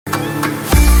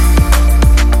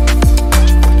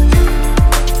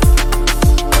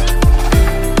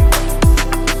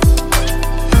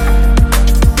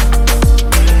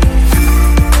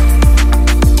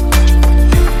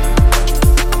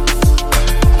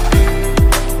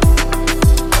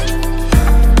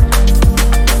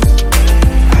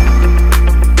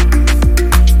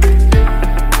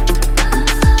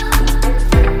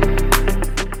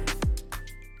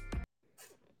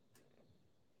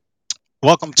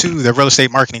Welcome to the Real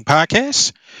Estate Marketing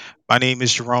Podcast. My name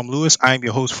is Jerome Lewis. I am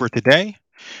your host for today.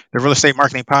 The Real Estate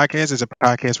Marketing Podcast is a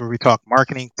podcast where we talk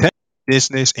marketing, tech,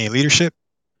 business, and leadership.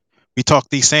 We talk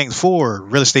these things for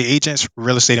real estate agents,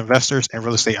 real estate investors, and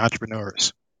real estate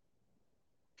entrepreneurs.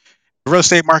 The Real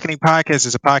Estate Marketing Podcast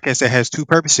is a podcast that has two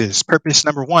purposes. Purpose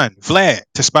number one, Vlad,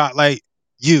 to spotlight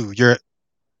your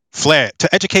Vlad,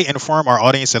 to educate and inform our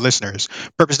audience and listeners.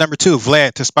 Purpose number two,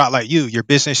 Vlad, to spotlight your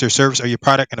business, your service, or your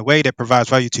product in a way that provides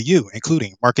value to you,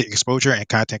 including market exposure and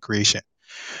content creation.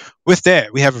 With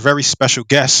that, we have a very special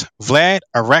guest, Vlad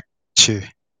Arakcheyev.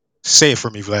 Say it for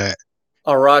me, Vlad.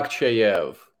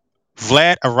 Arakcheyev.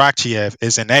 Vlad Arakcheyev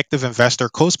is an active investor,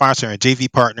 co-sponsor, and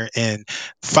JV partner in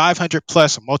 500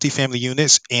 plus multifamily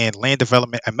units and land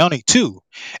development amounting to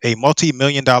a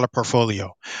multi-million dollar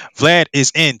portfolio. Vlad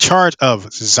is in charge of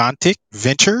Zontic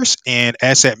Ventures and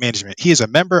Asset Management. He is a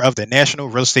member of the National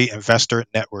Real Estate Investor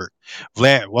Network.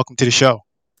 Vlad, welcome to the show.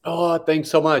 Oh,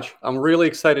 thanks so much. I'm really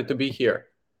excited to be here.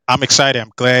 I'm excited.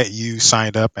 I'm glad you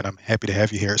signed up, and I'm happy to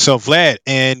have you here. So, Vlad,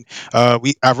 and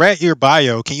I read your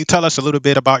bio. Can you tell us a little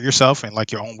bit about yourself and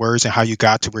like your own words and how you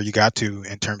got to where you got to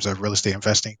in terms of real estate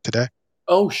investing today?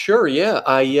 Oh, sure. Yeah.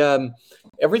 I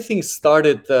Everything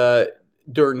started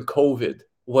during COVID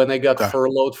when I got Okay.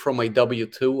 furloughed from my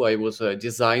W-2. I was a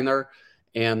designer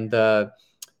and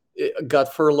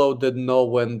got furloughed, didn't know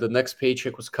when the next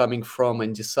paycheck was coming from,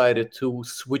 and decided to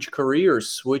switch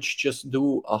careers, just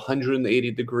do a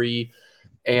 180-degree,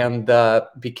 and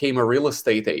became a real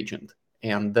estate agent.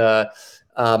 And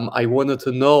I wanted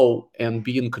to know and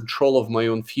be in control of my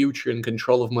own future, in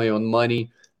control of my own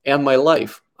money and my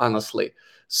life, honestly.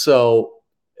 So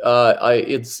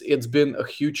it's been a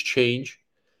huge change.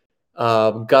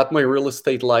 Got my real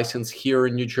estate license here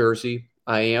in New Jersey.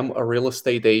 I am a real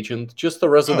estate agent, just a Oh,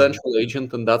 residential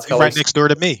agent, and that's you're how right next door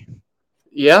to me.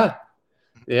 yeah,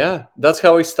 yeah, that's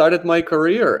how I started my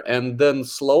career. And then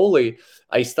slowly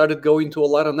I started going to a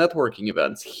lot of networking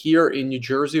events here in New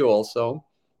Jersey also,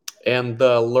 and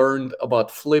learned about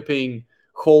flipping,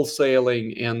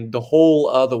 wholesaling, and the whole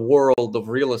other world of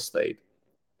real estate.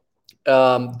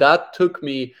 That took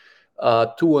me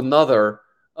to another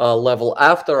level.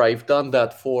 After I've done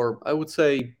that for, I would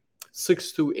say,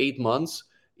 6 to 8 months,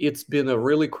 it's been a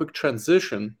really quick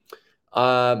transition.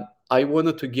 I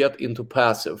wanted to get into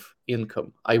passive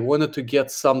income. I wanted to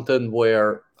get something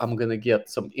where I'm going to get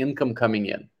some income coming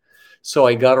in. So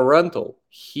I got a rental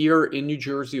here in New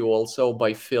Jersey, also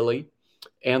by Philly,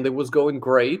 and it was going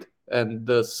great. And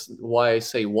this why I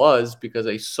say was because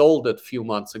I sold it a few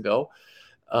months ago.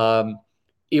 Um,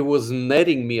 it was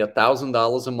netting me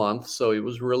 $1,000 a month, so it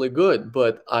was really good.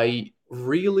 But I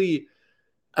really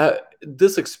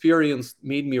this experience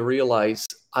made me realize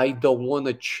I don't want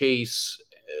to chase,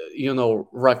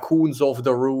 raccoons off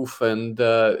the roof and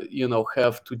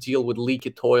have to deal with leaky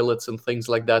toilets and things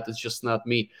like that. It's just not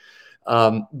me.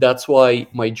 That's why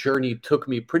my journey took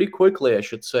me pretty quickly, I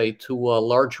should say, to a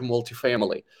larger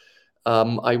multifamily.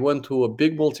 I went to a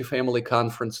big multifamily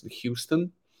conference in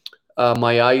Houston.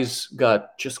 My eyes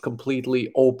got just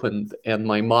completely opened and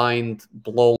my mind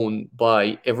blown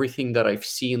by everything that I've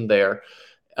seen there.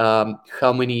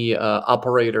 How many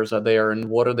operators are there and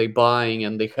what are they buying?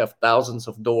 And they have thousands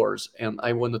of doors. And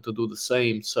I wanted to do the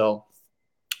same. So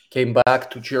came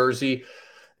back to Jersey,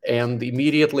 and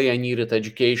immediately I needed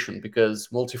education because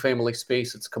multifamily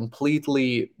space, it's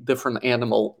completely different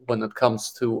animal when it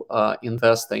comes to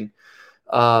investing.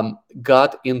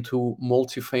 Got into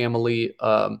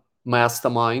multifamily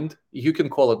mastermind. You can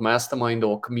call it mastermind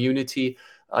or community.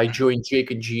 I Mhm. joined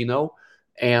Jake and Gino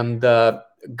and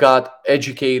got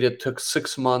educated. Took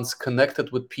 6 months,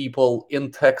 connected with people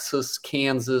in Texas,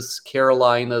 Kansas,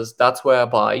 Carolinas. That's where I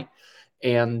buy,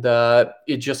 and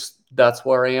it just that's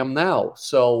where I am now.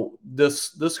 So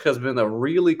this has been a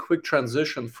really quick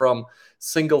transition from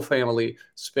single family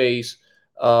space,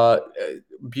 uh,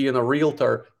 being a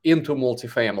realtor, into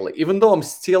multifamily. Even though I'm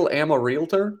still am a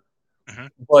realtor, Mhm.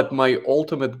 but my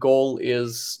ultimate goal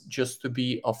is just to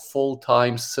be a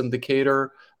full-time syndicator.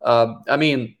 I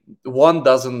mean, one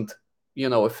doesn't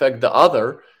affect the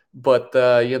other, but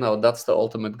that's the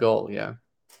ultimate goal. Yeah.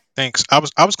 Thanks. I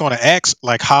was going to ask,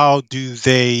 like, how do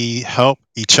they help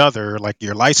each other? Like,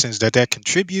 your license, does that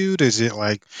contribute? Is it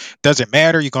like, does it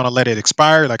matter? You're going to let it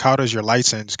expire? Like, how does your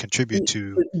license contribute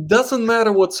to? It doesn't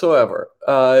matter whatsoever.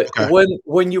 Okay.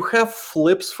 When you have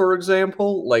flips, for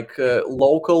example, like Mhm.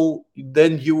 local,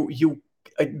 then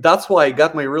that's why I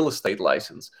got my real estate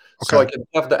license, so Okay. I can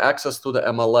have the access to the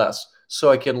MLS, so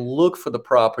I can look for the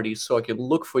property, so I can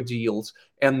look for deals,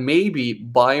 and maybe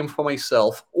buy them for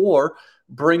myself or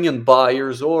bring in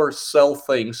buyers or sell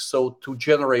things so to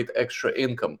generate extra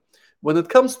income. When it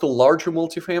comes to larger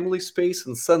multifamily space,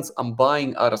 and since I'm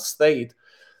buying out of state,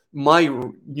 my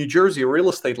New Jersey real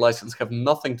estate license have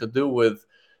nothing to do with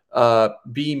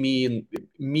me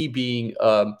being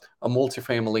a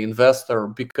multifamily investor,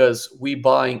 because we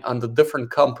buying under different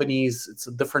companies. It's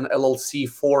a different LLC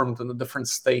formed in a different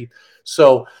state.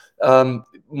 So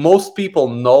most people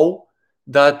know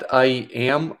that I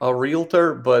am a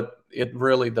realtor, but it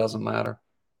really doesn't matter.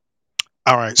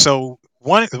 All right. So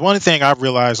one thing I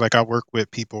realized, like I work with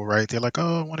people, right? They're like,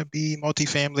 "Oh, I want to be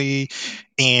multifamily,"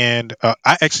 and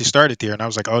I actually started there, and I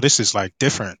was like, "Oh, this is like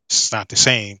different. It's not the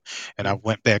same." And I Mm.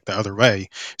 went back the other way.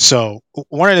 So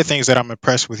one of the things that I'm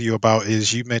impressed with you about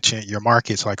is you mentioned your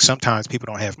markets. Like sometimes people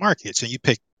don't have markets, and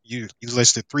you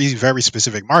listed three very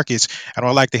specific markets, and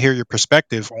I'd like to hear your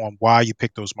perspective on why you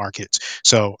picked those markets.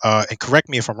 So, and correct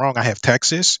me if I'm wrong. I have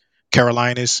Texas,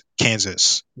 Carolinas,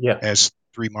 Kansas Yeah. as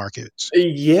three markets.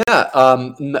 Yeah,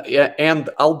 yeah, and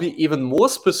I'll be even more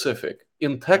specific.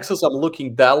 In Mhm. Texas, I'm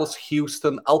looking Dallas,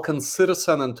 Houston. I'll consider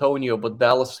San Antonio, but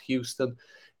Dallas, Houston.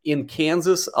 In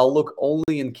Kansas, I'll look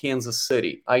only in Kansas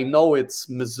City. I know it's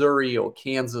Missouri or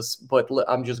Kansas, but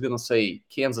I'm just gonna say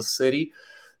Kansas City,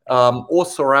 or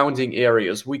surrounding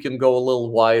areas. We can go a little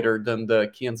wider than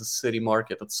the Kansas City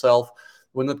market itself.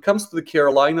 When it comes to the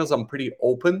Carolinas, I'm pretty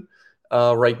open.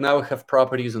 Right now, I have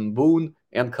properties in Boone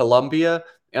and Columbia,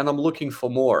 and I'm looking for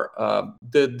more.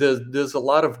 There's a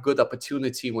lot of good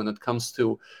opportunity when it comes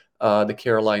to the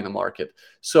Carolina market.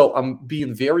 So I'm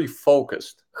being very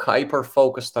focused, hyper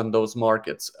focused on those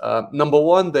markets. Number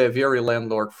one, they're very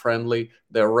landlord friendly.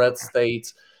 They're red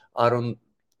states. I don't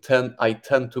I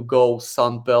tend to go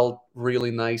Sun Belt,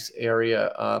 really nice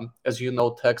area. As you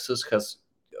know, Texas has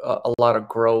a lot of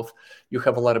growth. You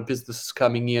have a lot of businesses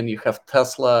coming in. You have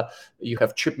Tesla. You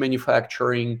have chip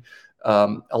manufacturing.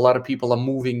 A lot of people are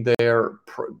moving there.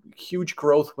 Huge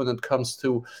growth when it comes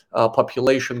to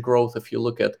population growth. If you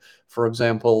look at, for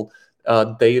example,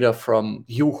 data from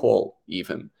U-Haul,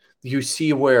 even you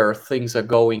see where things are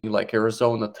going, like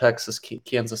Arizona, Texas,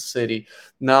 Kansas City.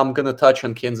 Now I'm going to touch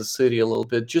on Kansas City a little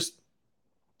bit. Just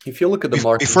if you look at the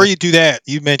market, Before you do that,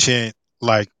 you mentioned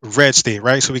like red state,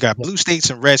 right? So we got yeah, blue states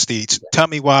and red states. Tell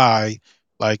me why.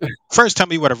 Like first, tell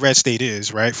me what a red state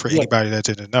is, right? For yeah, anybody that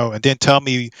didn't know, and then tell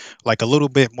me like a little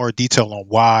bit more detail on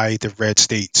why the red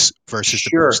states versus the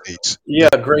blue sure. states. Yeah,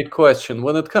 Yeah. great question.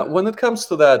 When it comes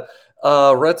to that,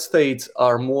 red states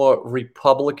are more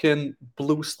Republican,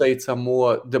 blue states are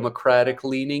more Democratic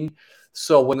leaning.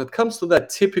 So when it comes to that,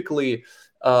 typically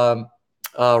um,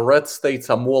 red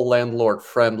states are more landlord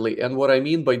friendly. And what I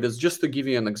mean by this, just to give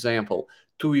you an example,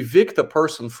 to evict a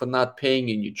person for not paying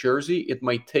in New Jersey, it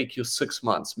might take you 6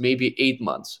 months, maybe 8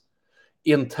 months.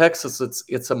 In Texas,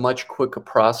 it's a much quicker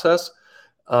process.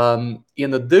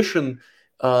 In addition,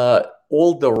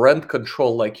 all the rent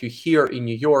control, like you hear in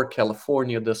New York,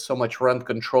 California, there's so much rent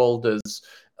control. There's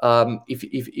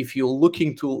if you're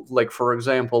looking to, like, for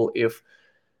example, if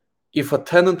a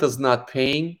tenant is not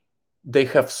paying, they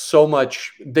have so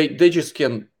much, they just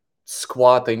can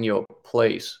squat in your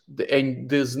place, and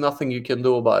there's nothing you can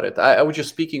do about it. I was just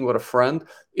speaking with a friend.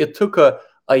 It took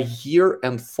a year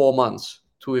and 4 months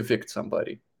to evict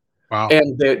somebody, Wow.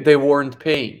 and they weren't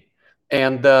paying.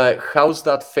 And how's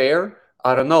that fair?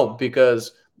 I don't know,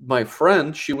 because my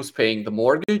friend, she was paying the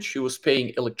mortgage, she was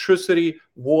paying electricity,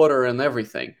 water, and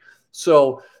everything.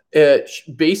 So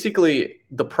basically,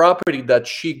 the property that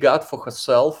she got for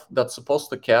herself, that's supposed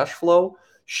to cash flow,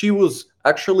 she was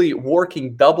actually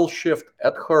working double shift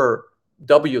at her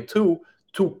W-2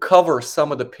 to cover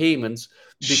some of the payments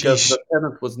because Sheesh. the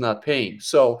tenant was not paying.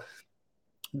 So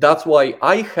that's why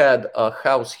I had a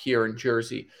house here in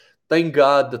Jersey. Thank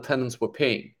God the tenants were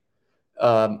paying,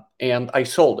 and I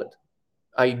sold it.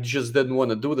 I just didn't want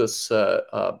to do this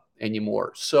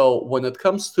anymore. So when it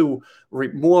comes to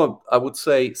more, I would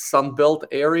say Sun Belt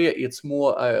area, it's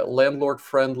more landlord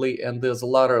friendly, and there's a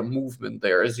lot of movement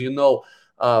there. As you know,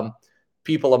 um,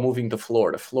 people are moving to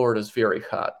Florida. Florida is very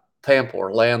hot. Tampa,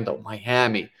 Orlando,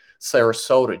 Miami,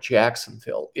 Sarasota,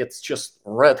 Jacksonville. It's just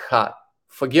red hot.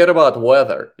 Forget about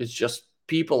weather. It's just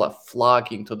people are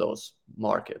flocking to those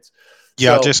markets.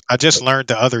 Yeah, So I just learned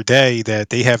the other day that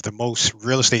they have the most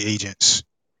real estate agents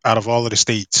out of all of the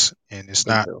states, and it's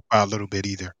they not do. by a little bit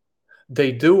either.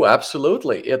 They do,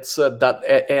 absolutely. It's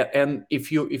and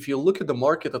if you look at the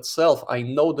market itself, I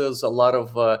know there's a lot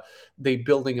of they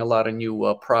building a lot of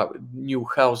new new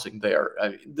housing there. I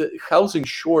mean, the housing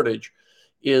shortage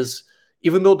is,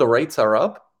 even though the rates are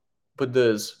up, but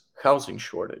there's housing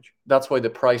shortage. That's why the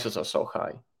prices are so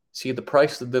high. See, the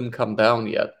prices didn't come down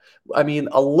yet. I mean,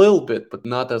 a little bit, but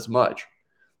not as much.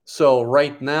 So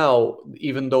right now,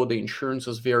 even though the insurance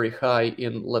is very high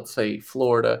in, let's say,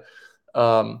 Florida,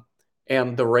 um,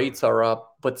 and the rates are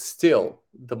up, but still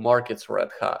the market's red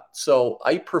hot. So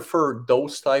I prefer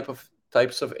those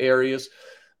types of areas.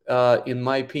 In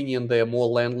my opinion, they are more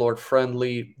landlord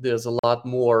friendly. There's a lot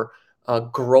more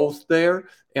growth there,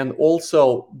 and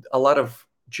also a lot of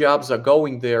jobs are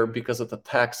going there because of the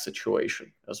tax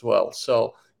situation as well.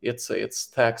 So it's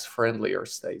tax friendlier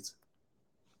states.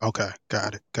 Okay,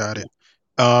 got it, got it.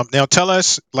 Now tell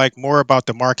us like more about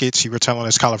the markets. You were telling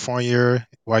us California,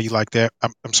 why you like that.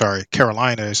 I'm sorry,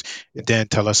 Carolinas, and then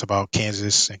tell us about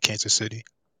Kansas and Kansas City.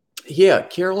 Yeah,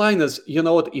 Carolinas, you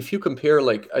know what? If you compare,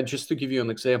 like, just to give you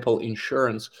an example,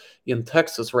 insurance in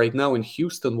Texas right now in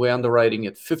Houston, we're underwriting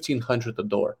at 1,500 a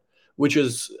door, which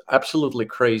is absolutely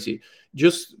crazy.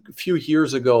 Just a few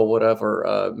years ago,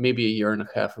 whatever, maybe a year and a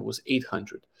half, it was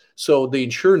 800. So the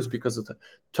insurance, because of the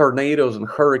tornadoes and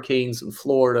hurricanes in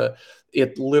Florida,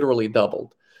 it literally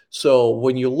doubled. So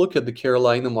when you look at the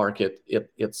Carolina market,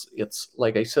 it's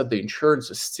like I said, the insurance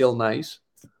is still nice.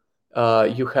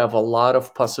 You have a lot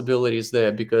of possibilities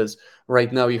there because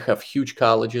right now you have huge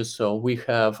colleges. So we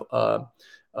have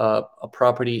a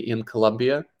property in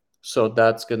Columbia. So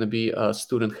that's going to be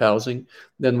student housing.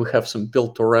 Then we have some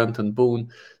built to rent in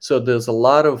Boone. So there's a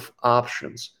lot of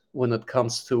options when it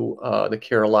comes to the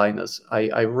Carolinas.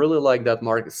 I really like that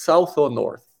market, south or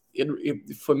north.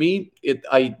 For me,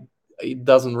 it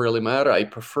doesn't really matter. I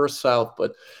prefer south,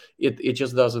 but it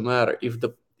just doesn't matter.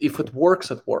 If it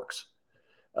works, it works.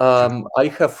 Okay, I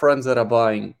have friends that are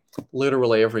buying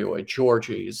literally everywhere.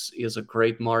 Georgia is a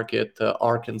great market.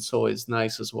 Arkansas is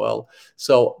nice as well.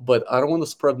 So, but I don't want to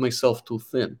spread myself too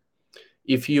thin.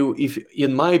 If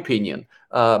in my opinion,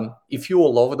 if you're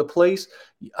all over the place,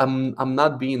 I'm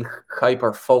not being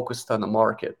hyper focused on a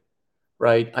market,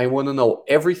 right? I want to know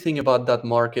everything about that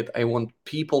market. I want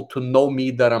people to know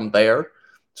me that I'm there.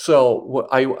 So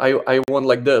I want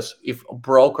like this. If a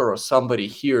broker or somebody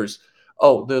hears,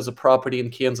 oh, there's a property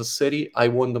in Kansas City, I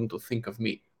want them to think of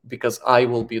me because I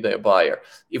will be their buyer.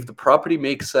 If the property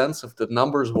makes sense, if the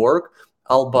numbers work,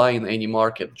 I'll buy in any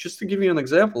market. Just to give you an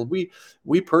example,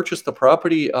 we purchased a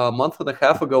property a month and a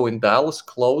half ago in Dallas,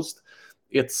 closed.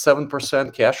 It's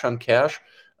 7% cash on cash.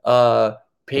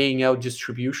 Paying out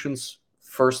distributions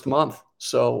first month.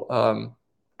 So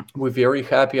we're very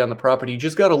happy on the property. You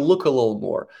just got to look a little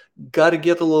more. Got to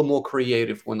get a little more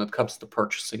creative when it comes to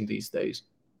purchasing these days.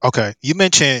 okay. You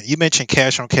mentioned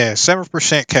cash on cash,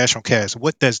 7% cash on cash.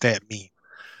 What does that mean?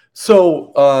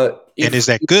 So And is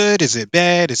if that good? Is it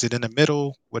bad? Is it in the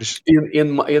middle? What is?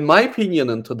 in my opinion,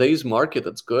 in today's market,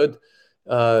 it's good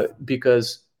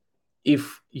because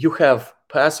if you have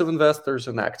passive investors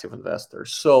and active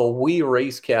investors, so we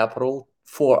raise capital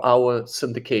for our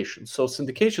syndication. So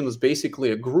syndication is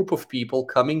basically a group of people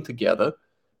coming together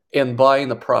and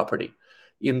buying a property.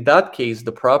 In that case,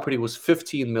 the property was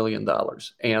 $15 million,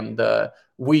 and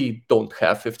we don't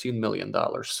have $15 million.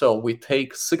 So we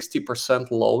take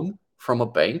 60% loan from a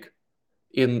bank.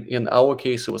 In our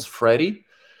case, it was Freddie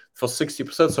for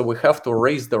 60%. So we have to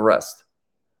raise the rest.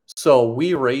 So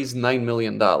we raised $9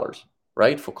 million,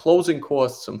 right, for closing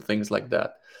costs and things like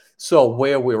that. So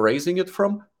where we're raising it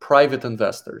from? Private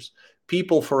investors,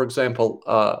 people, for example,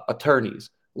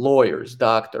 attorneys, lawyers,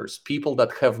 doctors, people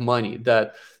that have money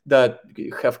that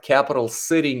have capital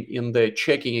sitting in their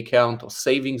checking account or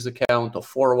savings account or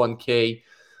 401k.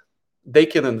 They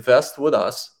can invest with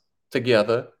us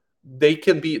together.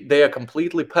 They are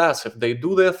completely passive. They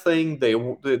do their thing. They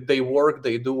work.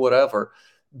 They do whatever.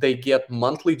 They get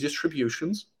monthly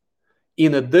distributions.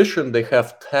 In addition, they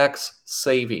have tax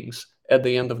savings. At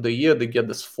the end of the year, they get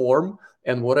this form,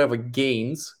 and whatever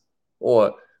gains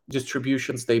or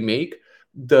distributions they make,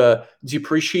 the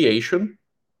depreciation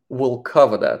will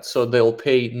cover that. So they'll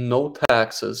pay no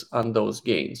taxes on those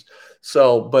gains.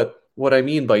 So, but what I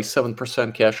mean by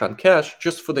 7% cash on cash,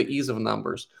 just for the ease of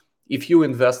numbers, if you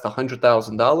invest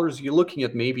 $100,000, you're looking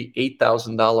at maybe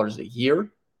 $8,000 a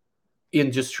year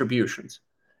in distributions.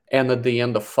 And at the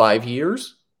end of 5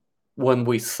 years, when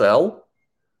we sell,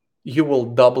 you will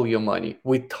double your money.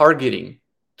 We're targeting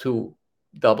to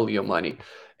double your money.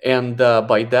 And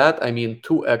by that, I mean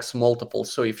 2x multiple.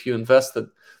 So if you invested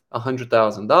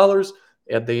 $100,000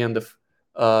 at the end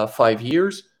of 5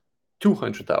 years,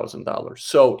 $200,000.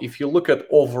 So if you look at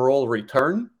overall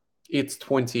return, it's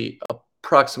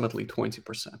approximately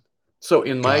 20%. So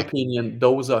in my Got it. opinion,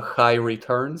 those are high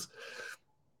returns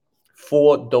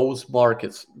for those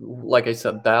markets. Like I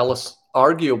said, Dallas,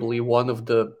 arguably one of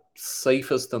the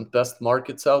safest and best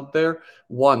markets out there.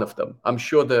 One of them. I'm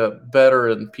sure they're better,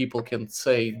 and people can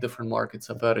say different markets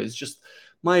are better. It's just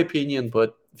my opinion,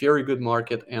 but very good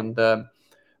market. And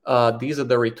these are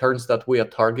the returns that we are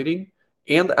targeting.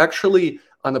 And actually,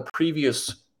 on the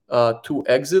previous two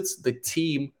exits, the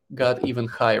team got even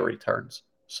higher returns.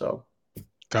 So,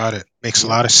 Got it. Makes a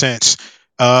yeah. lot of sense.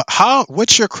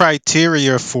 What's your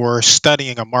criteria for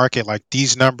studying a market? Like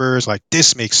these numbers, like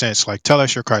this makes sense. Like tell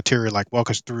us your criteria, like walk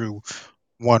us through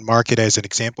one market as an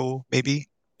example, maybe.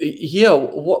 Yeah,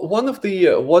 one of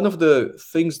the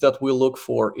things that we look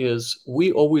for is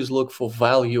we always look for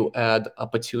value add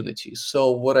opportunities.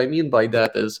 So what I mean by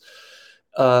that is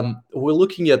we're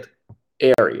looking at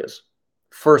areas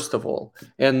first of all,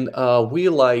 and we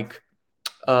like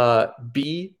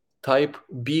B type,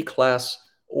 B class,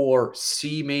 or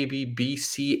C, maybe B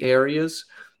C areas.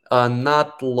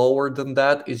 Not lower than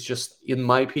that. It's just, in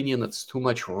my opinion, it's too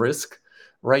much risk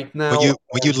right now.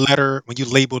 When you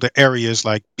label the areas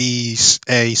like B,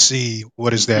 A, C,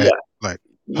 what is Yeah, that like?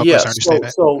 Help yeah. us understand So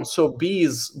that. so so B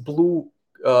is blue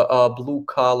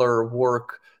collar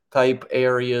work type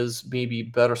areas, maybe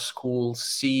better schools.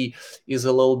 C is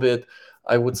a little bit,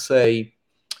 I would say,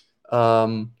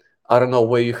 um, I don't know,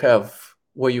 where you have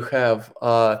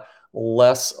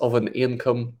less of an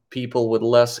income, people with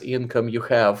less income. You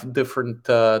have different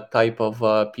type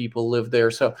of people live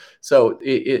there. You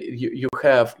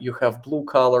have blue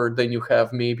collar, then you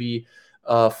have maybe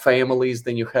families,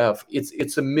 then you have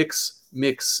it's a mix.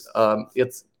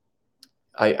 It's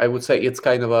I would say it's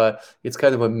kind of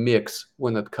a mix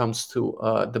when it comes to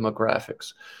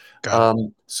demographics. Got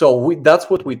it. So that's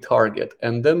what we target,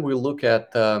 and then we look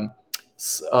at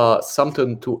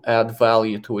something to add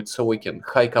value to it, so we can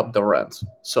hike up the rents.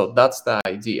 So that's the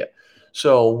idea.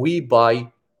 So we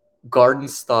buy garden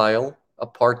style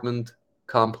apartment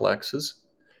complexes,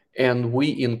 and we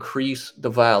increase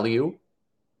the value,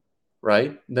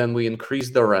 right? Then we increase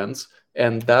the rents,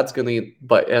 and that's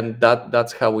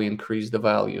how we increase the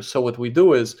value. So what we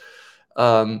do is,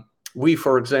 um, we,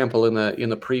 for example,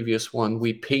 in a previous one,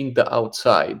 we paint the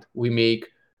outside. We make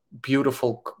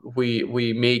beautiful.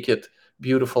 We make it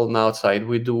beautiful on outside.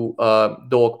 We do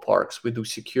dog parks. We do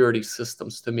security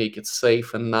systems to make it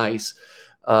safe and nice.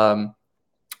 Um,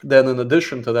 then, in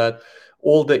addition to that,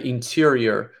 all the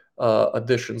interior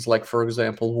additions, like for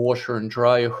example, washer and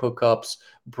dryer hookups,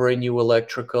 brand new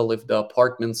electrical. If the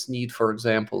apartments need, for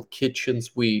example,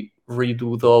 kitchens, we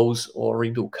redo those or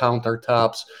redo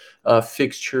countertops,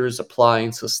 fixtures,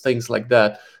 appliances, things like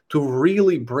that, to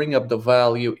really bring up the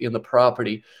value in the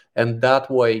property. And that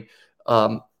way,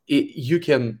 you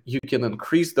can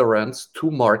increase the rents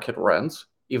to market rents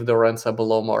if the rents are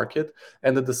below market,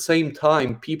 and at the same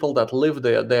time, people that live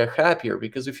there, they're happier,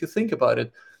 because if you think about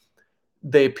it,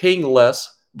 they're paying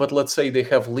less, but let's say they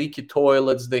have leaky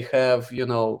toilets, they have,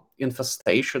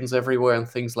 infestations everywhere and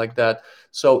things like that.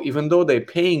 So even though they're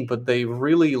paying, but they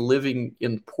really living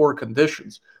in poor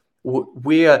conditions,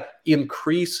 we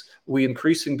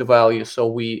increasing the value. So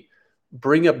we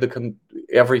bring up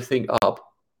everything up.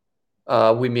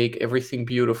 We make everything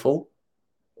beautiful,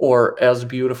 or as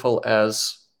beautiful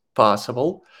as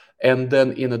possible. And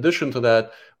then in addition to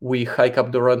that, we hike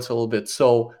up the rents a little bit.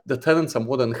 So the tenants are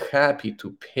more than happy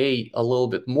to pay a little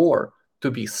bit more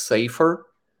to be safer,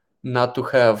 not to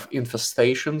have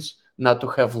infestations, not to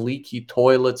have leaky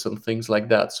toilets and things like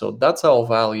that. So that's our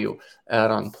value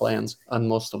add-on plans on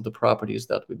most of the properties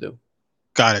that we do.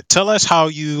 Got it. Tell us how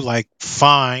you like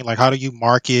find, like how do you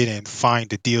market and find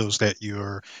the deals that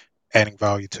you're adding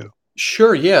value to?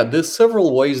 Sure, yeah, there's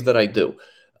several ways that I do.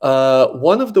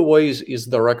 One of the ways is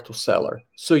direct to seller.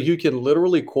 So you can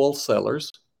literally call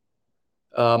sellers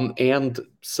and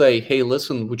say, "Hey,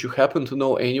 listen, would you happen to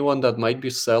know anyone that might be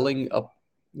selling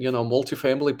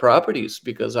multifamily properties?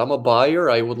 Because I'm a buyer,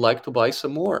 I would like to buy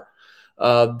some more."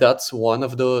 That's one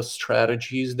of the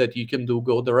strategies that you can do.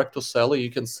 Go direct to seller. You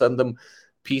can send them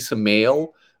piece of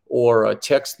mail or a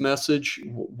text message,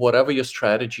 whatever your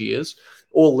strategy is.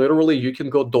 Or literally, you can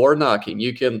go door knocking.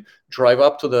 You can drive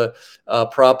up to the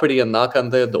property and knock on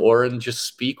their door and just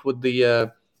speak with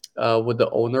the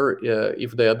owner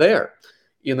if they're there.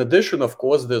 In addition, of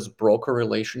course, there's broker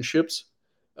relationships.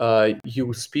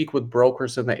 You speak with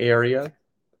brokers in the area,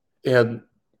 and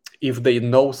if they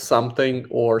know something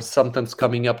or something's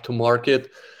coming up to market,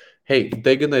 hey,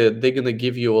 they're gonna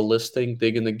give you a listing.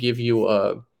 They're gonna give you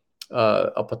a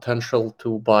potential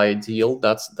to buy a deal.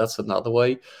 That's another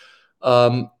way.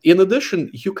 In addition,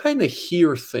 you kind of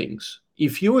hear things.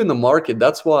 If you're in the market,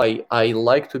 that's why I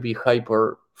like to be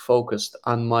hyper focused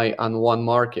on one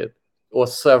market or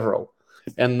several,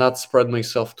 and not spread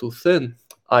myself too thin.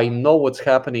 I know what's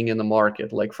happening in the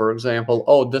market. Like for example,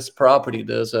 oh, this property,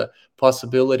 there's a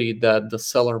possibility that the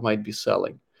seller might be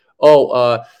selling.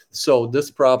 oh, so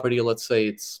this property, let's say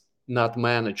it's not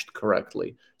managed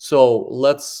correctly. So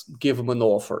let's give them an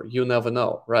offer. You never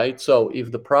know, right? So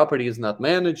if the property is not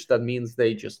managed, that means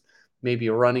they just maybe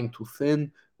running too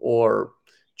thin or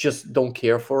just don't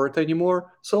care for it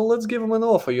anymore. So let's give them an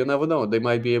offer. You never know. They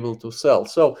might be able to sell.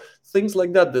 So things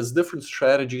like that. There's different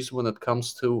strategies when it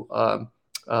comes to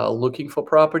looking for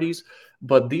properties,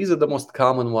 but these are the most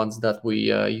common ones that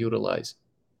we utilize.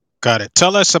 Got it.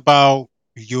 Tell us about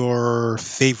your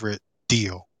favorite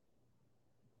deal.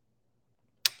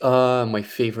 My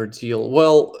favorite deal.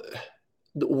 Well,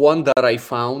 the one that I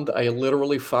found, I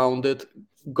literally found it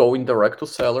going direct to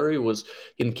seller. It was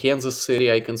in Kansas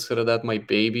City. I consider that my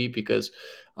baby because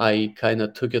I kind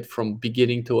of took it from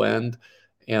beginning to end,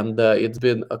 and it's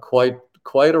been a quite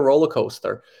a roller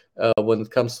coaster when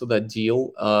it comes to that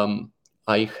deal.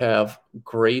 I have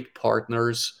great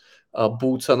partners,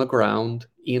 boots on the ground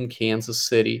in Kansas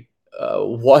City.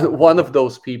 One of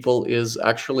those people is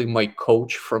actually my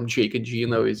coach from Jake and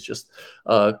Gino. Is just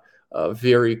uh, a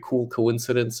very cool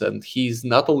coincidence. And he's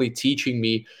not only teaching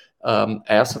me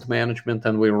asset management,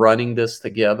 and we're running this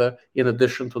together in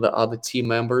addition to the other team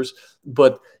members,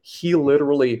 but he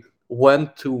literally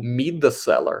went to meet the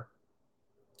seller,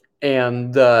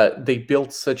 and they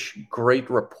built such great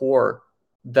rapport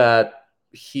that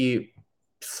he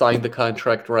signed the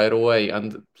contract right away,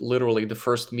 and literally the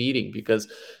first meeting, because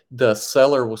the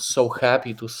seller was so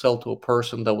happy to sell to a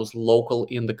person that was local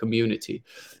in the community.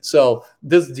 So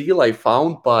this deal I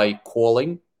found by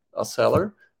calling a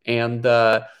seller, and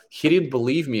he didn't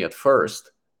believe me at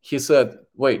first. He said,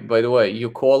 wait, by the way,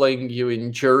 you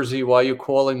in Jersey, why are you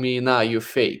calling me? Nah, you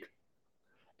fake.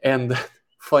 And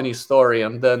funny story,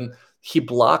 and then he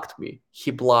blocked me.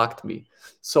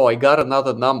 So I got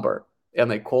another number, and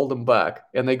I called him back,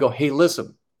 and I go, hey,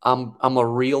 listen, I'm a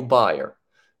real buyer.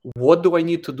 What do I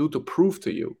need to do to prove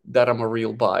to you that I'm a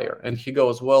real buyer? And he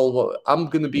goes, well, I'm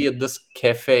going to be at this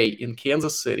cafe in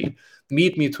Kansas City,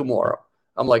 meet me tomorrow.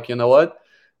 I'm like, you know what,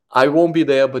 I won't be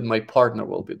there, but my partner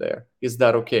will be there. Is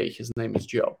that okay? His name is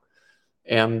Joe.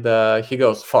 And he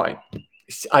goes, fine.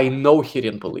 I know he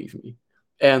didn't believe me.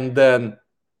 And then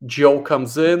Joe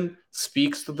comes in,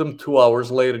 speaks to them. 2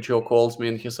 hours later, Joe calls me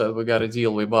and he said, we got a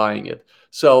deal, we're buying it.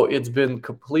 So it's been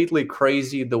completely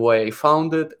crazy the way I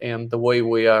found it and the way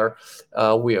we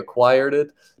acquired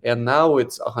it. And now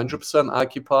it's 100%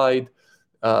 occupied.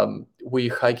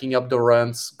 We're hiking up the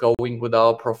rents, going with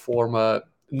our pro forma.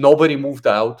 Nobody moved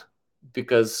out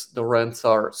because the rents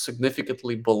are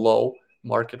significantly below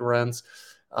market rents.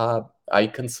 Uh, I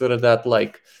consider that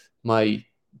like my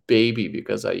baby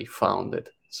because I found it.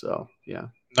 So yeah.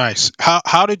 Nice.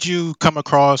 How did you come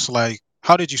across, like,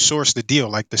 how did you source the deal?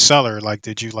 Like the seller, like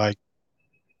did you like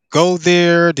go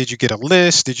there? Did you get a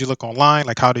list? Did you look online?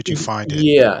 Like how did you find it?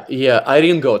 Yeah. I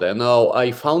didn't go there. No,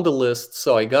 I found a list.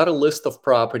 So I got a list of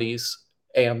properties,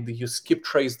 and you skip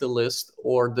trace the list,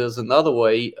 or there's another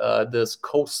way. There's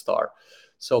CoStar.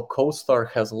 So CoStar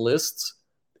has lists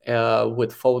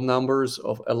with phone numbers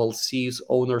of LLCs,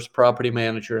 owners, property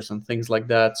managers, and things like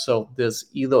that. So there's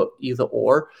either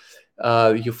or.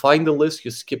 You find the list,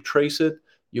 you skip trace it,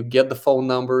 you get the phone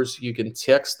numbers, you can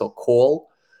text or call,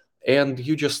 and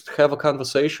you just have a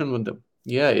conversation with them.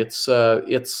 Yeah, it's I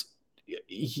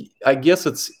guess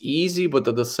it's easy, but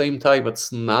at the same time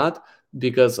it's not,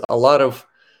 because a lot of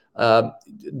uh,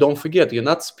 don't forget, you're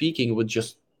not speaking with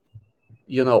just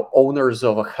owners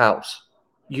of a house.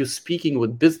 You're speaking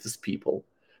with business people,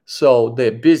 so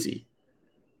they're busy.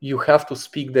 You have to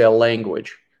speak their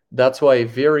language. That's why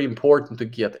it's very important to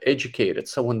get educated.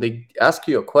 So when they ask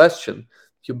you a question,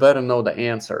 you better know the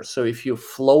answer. So if you're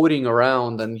floating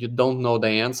around and you don't know the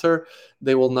answer,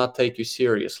 they will not take you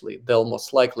seriously. They'll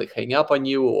most likely hang up on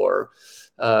you, or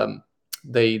um,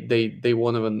 they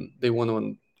won't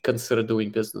even consider doing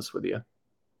business with you.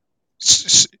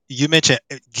 You mentioned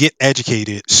get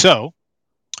educated. So,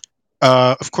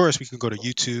 of course, we can go to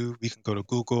YouTube, we can go to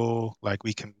Google, like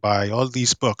we can buy all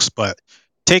these books, but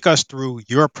take us through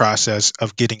your process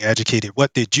of getting educated.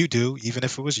 What did you do, even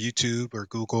if it was YouTube or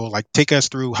Google? Like, take us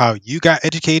through how you got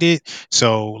educated.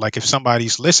 So, like, if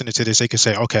somebody's listening to this, they can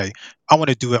say, okay, I want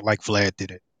to do it like Vlad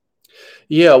did it.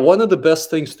 Yeah, one of the best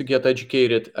things to get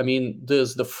educated. I mean,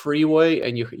 there's the freeway,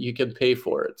 and you can pay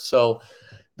for it. So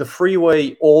the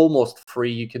freeway, almost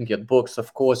free. You can get books,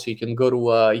 of course. You can go to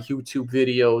YouTube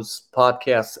videos,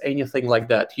 podcasts, anything like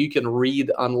that. You can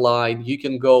read online. You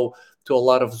can go to a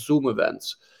lot of Zoom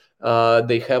events.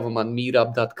 They have them on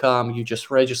meetup.com. You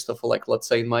just register for, like, let's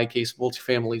say in my case,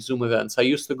 multifamily Zoom events. I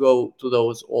used to go to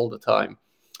those all the time.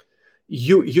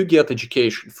 You get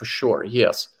education for sure,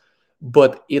 yes,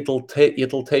 but it'll take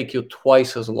you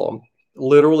twice as long.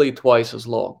 literally twice as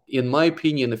long. In my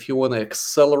opinion, if you want to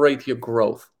accelerate your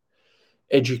growth,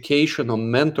 education or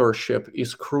mentorship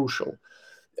is crucial.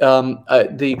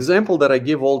 The example that I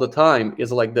give all the time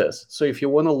is like this. So if you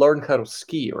want to learn how to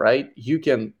ski, right, you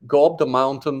can go up the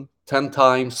mountain 10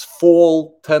 times,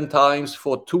 fall 10 times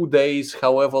for 2 days,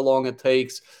 however long it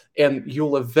takes, and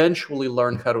you'll eventually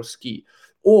learn how to ski.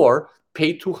 Or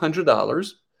pay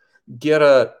 $200, get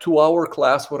a 2 hour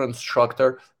class with an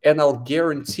instructor, and I'll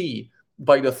guarantee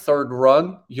by the third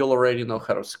run, you'll already know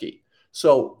how to ski.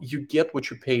 So you get what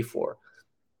you pay for.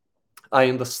 I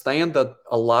understand that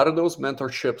a lot of those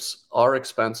mentorships are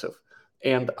expensive,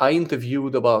 and I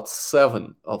interviewed about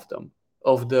seven of them.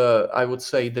 Of the, I would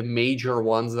say, the major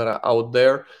ones that are out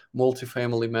there,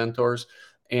 multifamily mentors.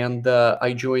 And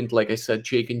I joined, like I said,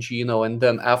 Jake and Gino. And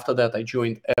then after that, I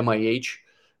joined MIH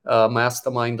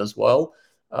Mastermind as well.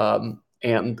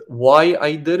 And why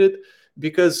I did it?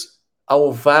 Because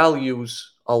our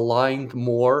values aligned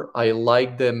more. I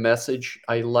like their message,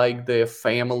 I like their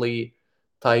family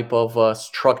type of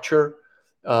structure.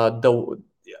 The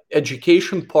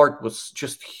education part was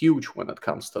just huge when it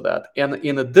comes to that. And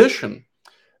in addition,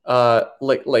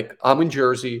 like I'm in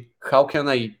Jersey. How can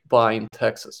I buy in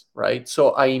Texas, right?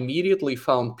 So I immediately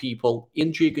found people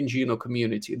in Jake and Gino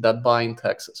community that buy in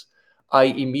Texas. I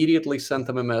immediately sent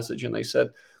them a message and I said,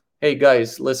 "Hey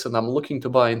guys, listen, I'm looking to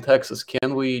buy in Texas.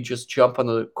 Can we just jump on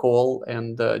a call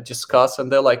and discuss?"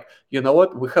 And they're like, "You know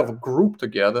what? We have a group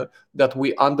together that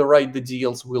we underwrite the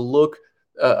deals. We look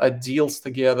at deals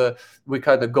together. We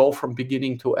kind of go from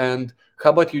beginning to end.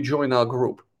 How about you join our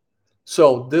group?"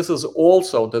 So this is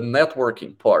also the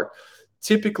networking part.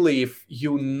 Typically, if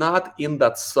you're not in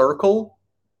that circle,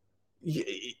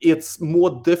 it's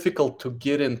more difficult to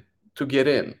get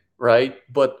in, right?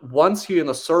 But once you're in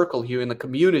a circle, you're in a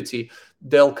community,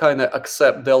 they'll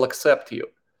accept you,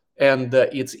 and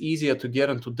it's easier to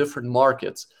get into different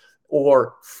markets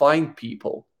or find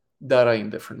people that are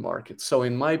in different markets. So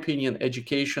in my opinion,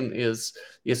 education is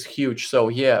huge. So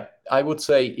yeah, I would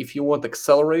say if you want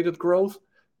accelerated growth,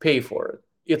 pay for it.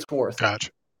 It's worth it. Gotcha.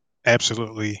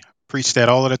 Absolutely. Preach that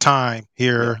all of the time. Yeah.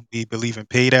 Here, we believe in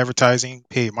paid advertising,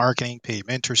 paid marketing, paid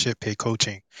mentorship, paid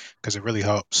coaching, because it really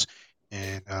helps.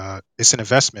 And it's an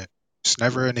investment. It's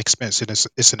never an expense.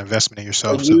 It's an investment in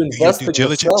yourself. And So you do your invest due in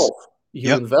diligence. yourself. You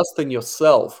Yep. invest in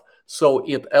yourself, so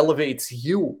it elevates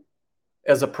you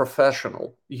as a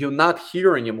professional. You're not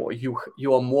here anymore.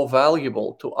 You are more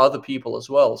valuable to other people as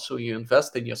well. So you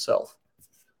invest in yourself.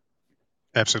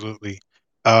 Absolutely.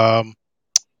 Um,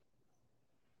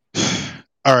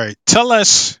 all right. Tell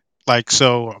us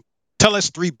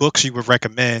three books you would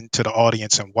recommend to the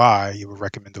audience and why you would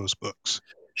recommend those books.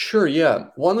 Sure, yeah.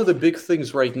 One of the big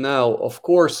things right now, of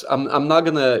course, I'm not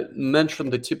gonna mention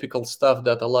the typical stuff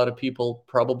that a lot of people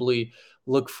probably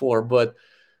look for, but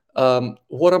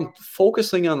what I'm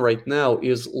focusing on right now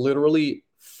is literally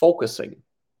focusing,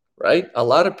 right? A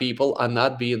lot of people are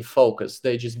not being focused.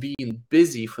 They're just being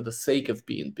busy for the sake of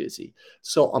being busy.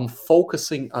 So I'm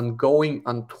focusing on going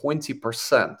on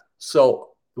 20%.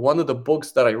 So one of the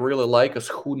books that I really like is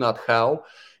Who Not How.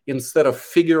 Instead of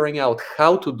figuring out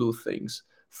how to do things,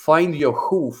 find your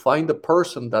who, find the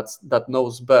person that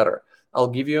knows better. I'll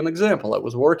give you an example. I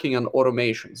was working on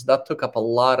automations. That took up a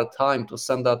lot of time to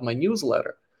send out my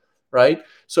newsletter, right?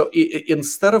 So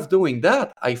instead of doing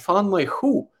that, I found my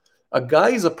who. A guy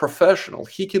is a professional.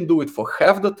 He can do it for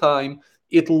half the time.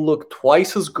 It'll look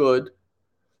twice as good.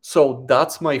 So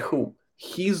that's my who.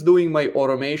 He's doing my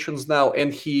automations now,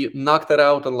 and he knocked it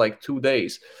out in like 2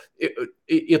 days.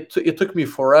 It took me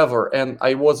forever, and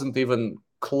I wasn't even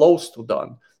close to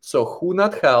done. So Who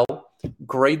Not How,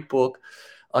 great book.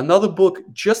 Another book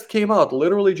just came out,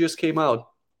 literally just came out,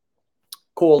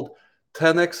 called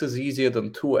 10x is easier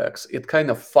than 2x. It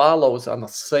kind of follows on the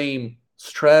same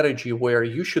strategy where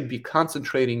you should be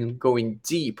concentrating and going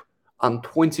deep on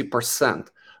 20%.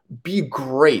 Be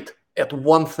great at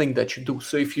one thing that you do.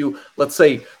 So if you, let's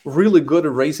say, really good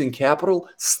at raising capital,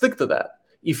 stick to that.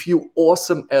 If you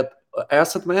awesome at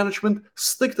asset management,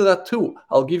 stick to that too.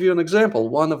 I'll give you an example.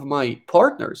 One of my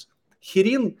partners, he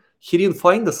didn't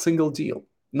find a single deal,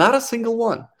 not a single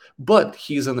one, but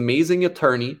he's an amazing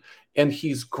attorney and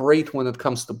he's great when it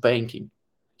comes to banking.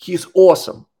 He's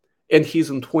awesome, and he's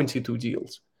in 22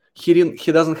 deals. He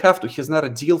doesn't have to. He's not a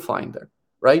deal finder,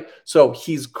 right? So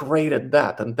he's great at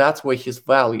that, and that's where his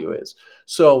value is.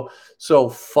 So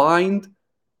find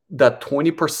that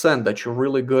 20% that you're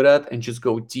really good at and just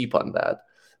go deep on that.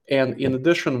 And in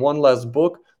addition, one last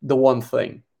book, The One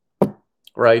Thing.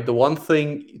 right? The one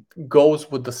thing goes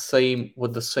with the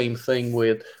same thing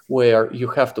with where you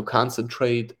have to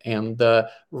concentrate and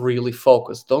really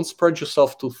focus. Don't spread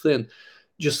yourself too thin.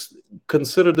 Just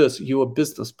consider this: you're a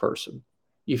business person.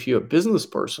 If you're a business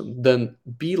person, then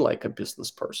be like a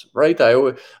business person, right?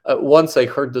 Once I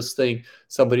heard this thing.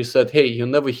 Somebody said, "Hey, you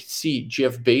never see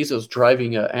Jeff Bezos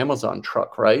driving an Amazon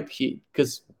truck, right?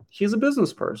 Because he's a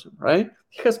business person, right?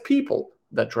 He has people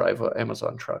that drive an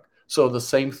Amazon truck. So the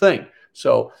same thing.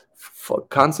 So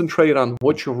concentrate on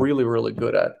what you're really, really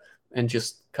good at and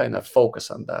just kind of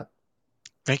focus on that.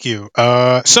 Thank you.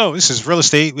 So this is real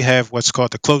estate. We have what's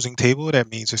called the closing table. That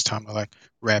means it's time to like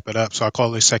wrap it up. So I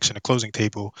call this section the closing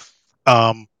table.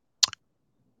 Um,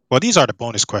 well, these are the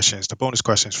bonus questions. The bonus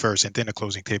questions first, and then the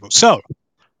closing table. So,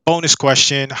 bonus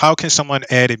question: how can someone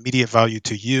add immediate value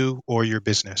to you or your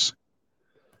business?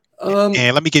 Um,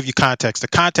 And let me give you context. The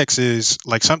context is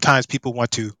like sometimes people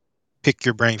want to pick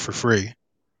your brain for free,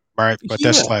 right? But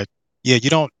that's yeah. like, yeah,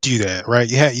 you don't do that, right?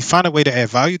 You find a way to add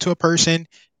value to a person,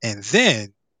 and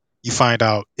then you find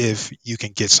out if you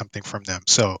can get something from them.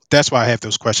 So that's why I have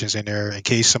those questions in there in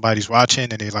case somebody's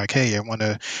watching and they're like, hey, I want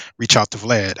to reach out to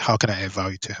Vlad. How can I add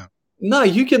value to him? No,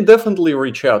 you can definitely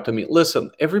reach out to me.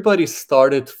 Listen, everybody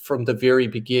started from the very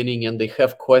beginning and they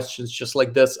have questions just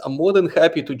like this. I'm more than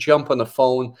happy to jump on the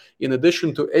phone in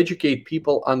addition to educate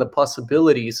people on the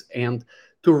possibilities and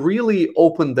to really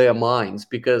open their minds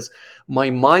because my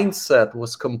mindset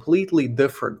was completely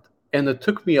different and it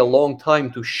took me a long time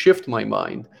to shift my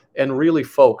mind and really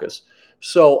focus.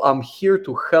 So I'm here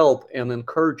to help and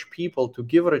encourage people to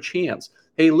give it a chance.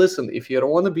 Hey, listen, if you don't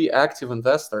want to be active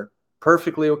investor,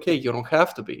 perfectly okay. You don't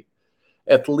have to be.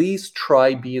 At least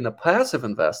try being a passive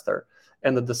investor.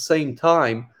 And at the same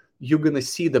time, you're going to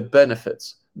see the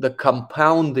benefits, the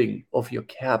compounding of your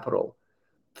capital,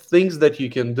 things that you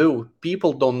can do.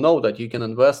 People don't know that you can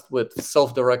invest with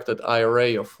self-directed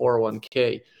IRA or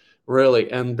 401k,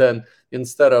 really. And then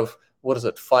instead of what is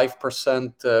it,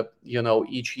 5%,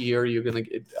 each year you're gonna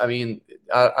get. I mean,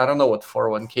 I don't know what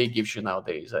 401k gives you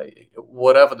nowadays.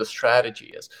 Whatever the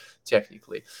strategy is,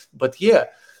 technically. But yeah,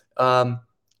 um,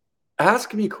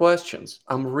 ask me questions.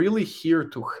 I'm really here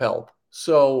to help.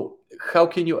 So, how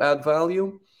can you add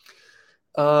value?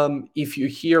 If you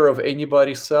hear of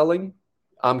anybody selling,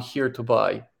 I'm here to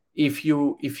buy. If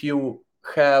you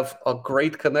have a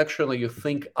great connection or you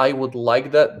think I would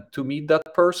like that to meet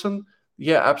that person,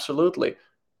 yeah, absolutely.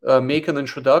 Make an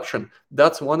introduction.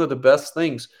 That's one of the best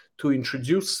things to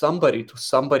introduce somebody to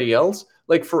somebody else.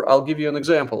 Like I'll give you an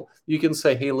example. You can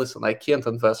say, "Hey, listen, I can't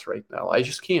invest right now. I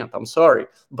just can't. I'm sorry,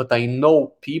 but I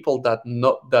know people that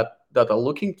are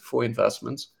looking for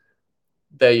investments.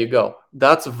 There you go.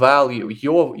 That's value.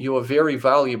 You're very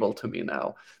valuable to me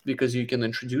now because you can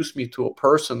introduce me to a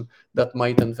person that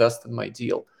might invest in my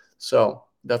deal. So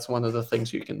that's one of the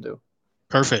things you can do.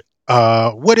 Perfect.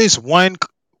 What is one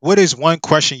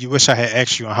question you wish I had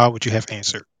asked you and how would you have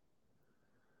answered?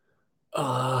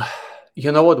 Uh,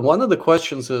 you know what? One of the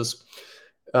questions is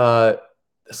uh,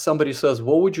 somebody says,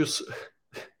 what would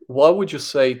you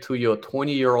say to your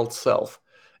 20-year-old self?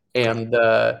 Okay. And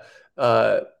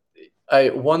uh,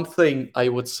 one thing I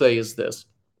would say is this: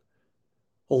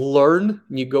 learn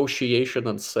negotiation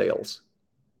and sales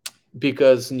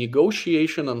because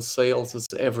negotiation and sales is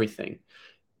everything.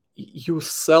 You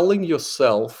selling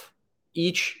yourself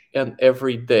each and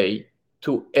every day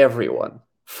to everyone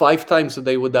 5 times a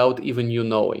day without even you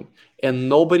knowing, and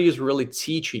nobody is really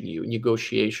teaching you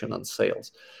negotiation and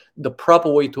sales. The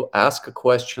proper way to ask a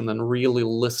question and really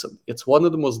listen, it's one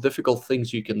of the most difficult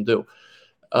things you can do.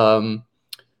 um,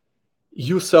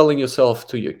 you selling yourself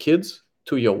to your kids,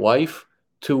 to your wife,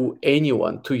 to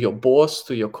anyone, to your boss,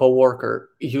 to your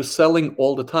coworker. You selling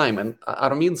all the time. And I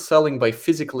don't mean selling by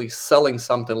physically selling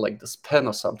something like this pen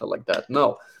or something like that.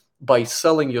 No, by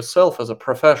selling yourself as a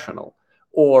professional.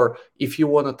 Or if you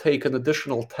want to take an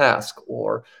additional task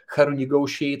or how to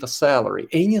negotiate a salary,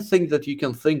 anything that you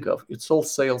can think of, it's all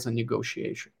sales and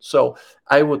negotiation. So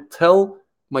I would tell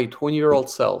my 20-year-old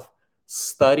self,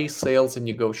 study sales and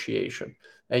negotiation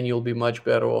and you'll be much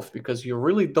better off because you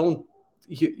really don't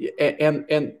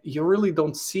and you really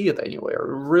don't see it anywhere.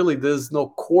 Really, there's no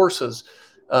courses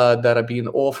that are being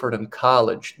offered in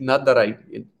college. Not that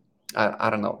I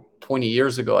don't know, 20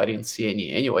 years ago I didn't see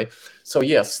any anyway. So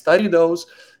yes, study those,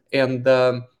 and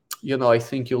I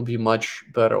think you'll be much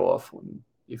better off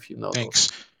if you know those. Thanks.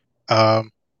 Um,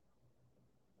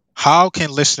 how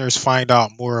can listeners find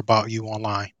out more about you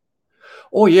online?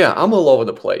 Oh yeah, I'm all over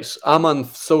the place. I'm on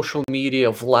social media,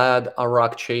 Vlad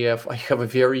Arakcheyev. I have a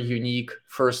very unique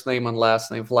first name and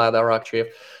last name, Vlad Arakcheyev.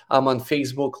 I'm on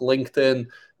Facebook, LinkedIn,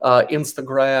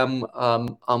 Instagram.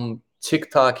 I'm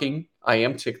TikToking. I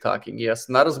am TikToking, yes,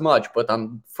 not as much, but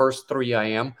on first three I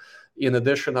am. In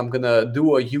addition, I'm gonna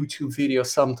do a YouTube video,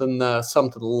 something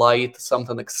light,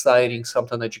 something exciting,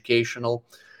 something educational,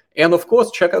 and of course,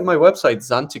 check out my website,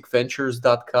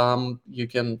 zanticventures.com. You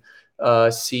can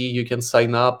you can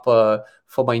sign up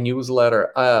for my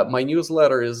newsletter. My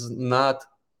newsletter is not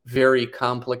very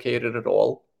complicated at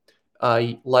all.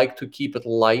 I like to keep it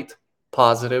light,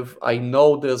 positive. I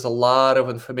know there's a lot of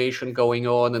information going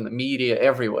on in the media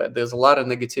everywhere. There's a lot of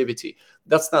negativity.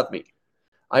 That's not me.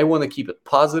 I want to keep it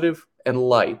positive and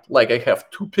light. Like I have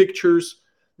two pictures,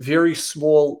 very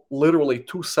small, literally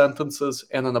two sentences,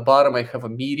 and on the bottom I have a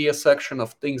media section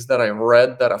of things that I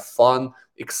read that are fun,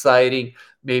 exciting,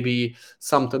 maybe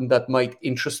something that might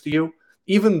interest you.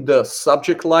 Even the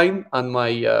subject line on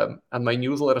my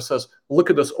newsletter says, "Look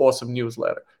at this awesome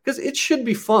newsletter," because it should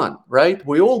be fun, right?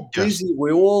 We're all Yes. busy.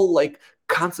 We're all like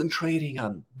concentrating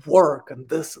on work and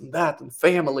this and that and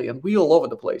family, and we all over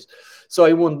the place. So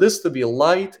I want this to be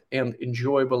light and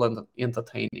enjoyable and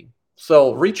entertaining.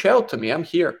 So reach out to me. I'm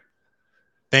here.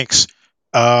 Thanks.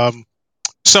 Um,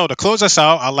 so to close us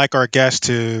out, I'd like our guests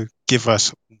to give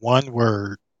us one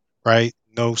word, right?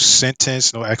 No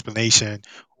sentence, no explanation.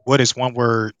 What is one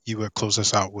word you would close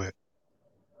us out with?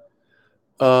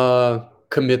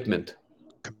 Commitment.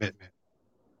 Commitment.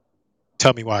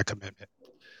 Tell me why commitment.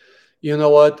 You know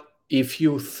what? If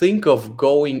you think of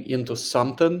going into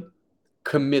something,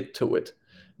 commit to it.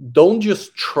 Don't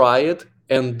just try it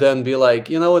and then be like,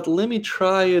 you know what, let me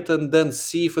try it and then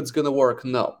see if it's going to work.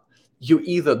 No. You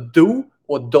either do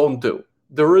or don't do.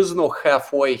 There is no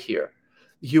halfway here.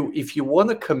 If you want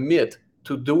to commit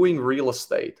to doing real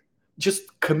estate,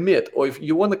 just commit. Or if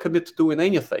you want to commit to doing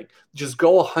anything, just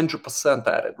go 100%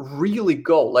 at it. Really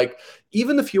go. Like,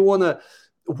 even if you want to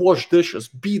wash dishes,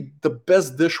 be the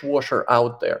best dishwasher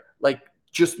out there. Like,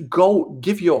 just go,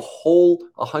 give your whole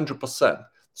 100%.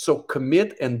 So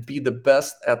commit and be the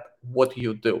best at what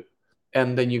you do,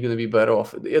 and then you're going to be better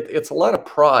off. It's a lot of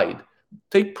pride.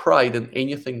 Take pride in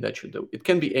anything that you do. It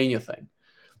can be anything.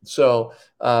 So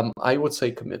I would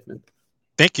say commitment.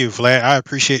 Thank you, Vlad. I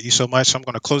appreciate you so much. So I'm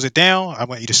going to close it down. I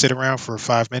want you to sit around for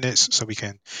 5 minutes so we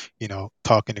can,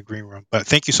 talk in the green room. But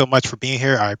thank you so much for being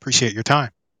here. I appreciate your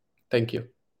time. Thank you.